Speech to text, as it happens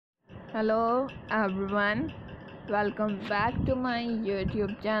Hello everyone, welcome back to my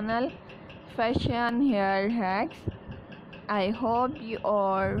YouTube channel Fashion Hair Hacks. I hope you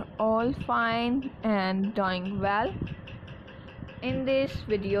are all fine and doing well. In this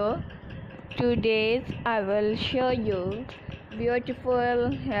video, today I will show you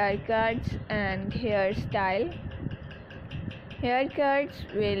beautiful haircuts and hairstyle. Haircuts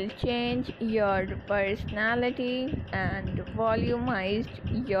will change your personality and volumize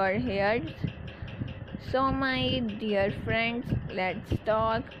your hairs. So my dear friends, let's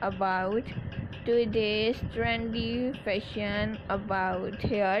talk about today's trendy fashion about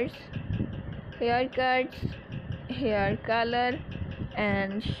hairs, haircuts, hair color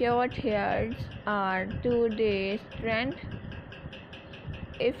and short hairs are today's trend.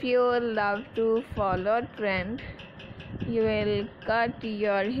 If you love to follow trend, you will cut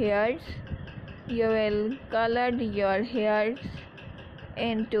your hairs, you will color your hairs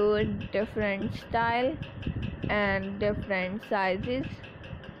into different style and different sizes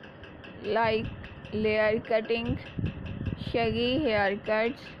like layer cutting, shaggy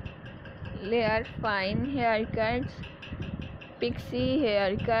haircuts, layer fine haircuts, pixie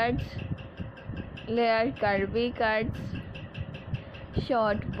haircuts, layer curvy cuts,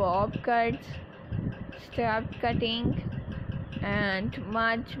 short bob cuts, strap cutting and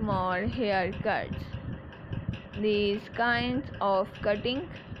much more haircuts. These kinds of cutting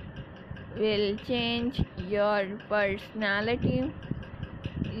will change your personality,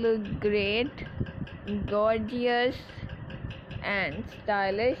 look great, gorgeous and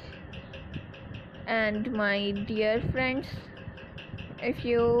stylish. And my dear friends, if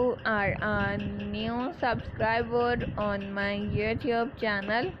you are a new subscriber on my YouTube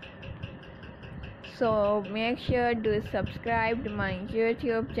channel, so make sure to subscribe to my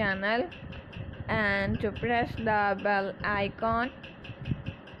YouTube channel and to press the bell icon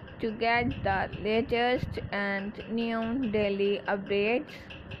to get the latest and new daily updates,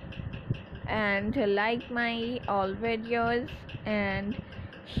 and like my all videos and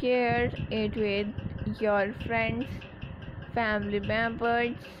share it with your friends, family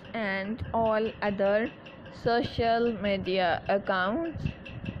members and all other social media accounts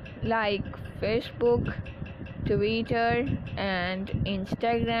like Facebook, Twitter and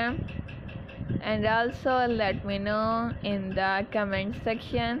Instagram. And also let me know in the comment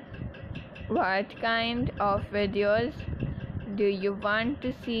section what kind of videos do you want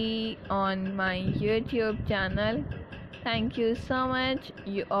to see on my YouTube channel. Thank you so much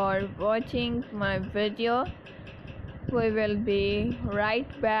you are watching my video. We will be right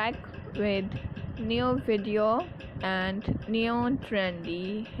back with new video and new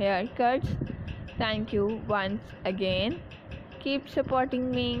trendy haircuts. Thank you once again. Keep supporting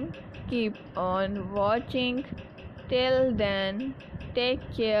me. Keep on watching. Till then, take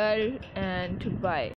care and bye.